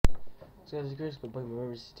So guys, you guys can play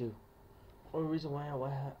Murder Mystery 2. Only reason why I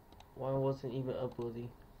wasn't even uploading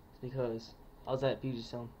is because I was at Puget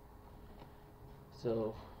Sound.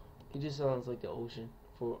 So Puget Sound is like the ocean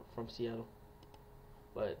from Seattle.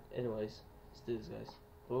 But anyways, let's do this, guys.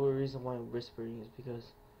 The only reason why I'm whispering is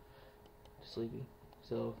because I'm sleepy.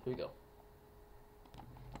 So here we go.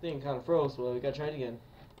 Thing kind of froze, but we gotta try it again.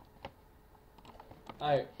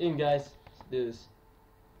 Alright, in guys, let's do this.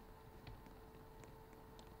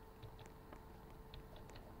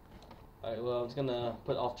 Alright, well, I'm just gonna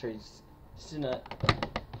put off trades. Just to not,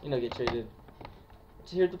 get traded.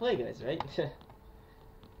 Just here to play, guys, right? Here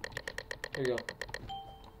we go.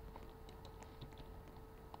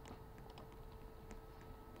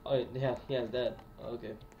 Oh, yeah, it's dead. Oh,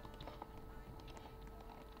 okay.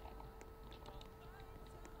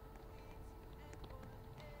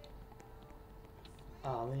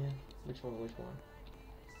 Oh man, which one?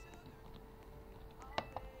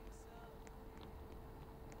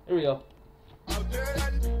 Here we go.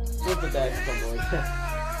 Flip the dice, come on.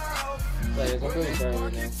 Guys, I'm really sorry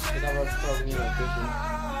right now. Because I'm probably fishing.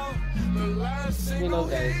 Guys, you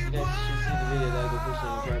guys should see the video that I go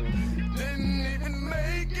fishing and traveling.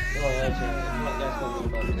 Oh, that's right. I'm not guys talking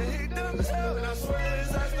about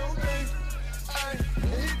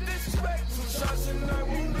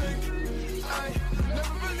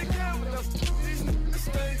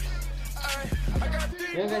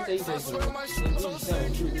guys say this is kind of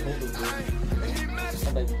true cold of this.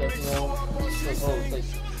 I'm like, so cold, it's like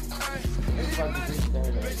 5 degrees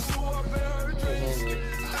Fahrenheit. Can't handle it.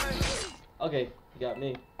 Okay, you got me.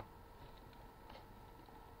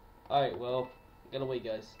 Alright, well, gotta wait,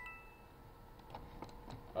 guys.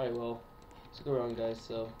 Alright, well, let's go around, guys,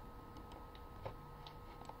 so.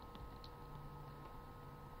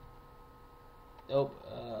 Nope,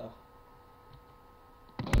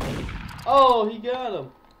 oh, he got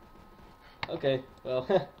him! Okay, well,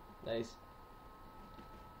 nice.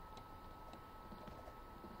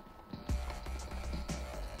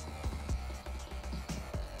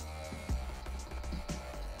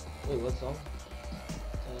 Wait, what song?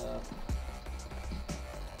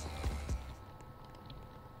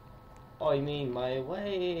 Oh, you mean My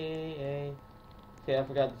Way? Okay, I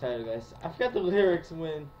forgot the title, guys. I forgot the lyrics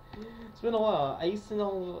when. It's been a while. I used to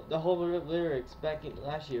know the whole lyrics back in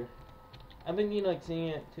last year. I've been, like, singing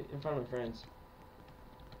it in front of my friends.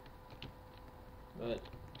 But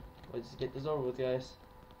let's get this over with, guys.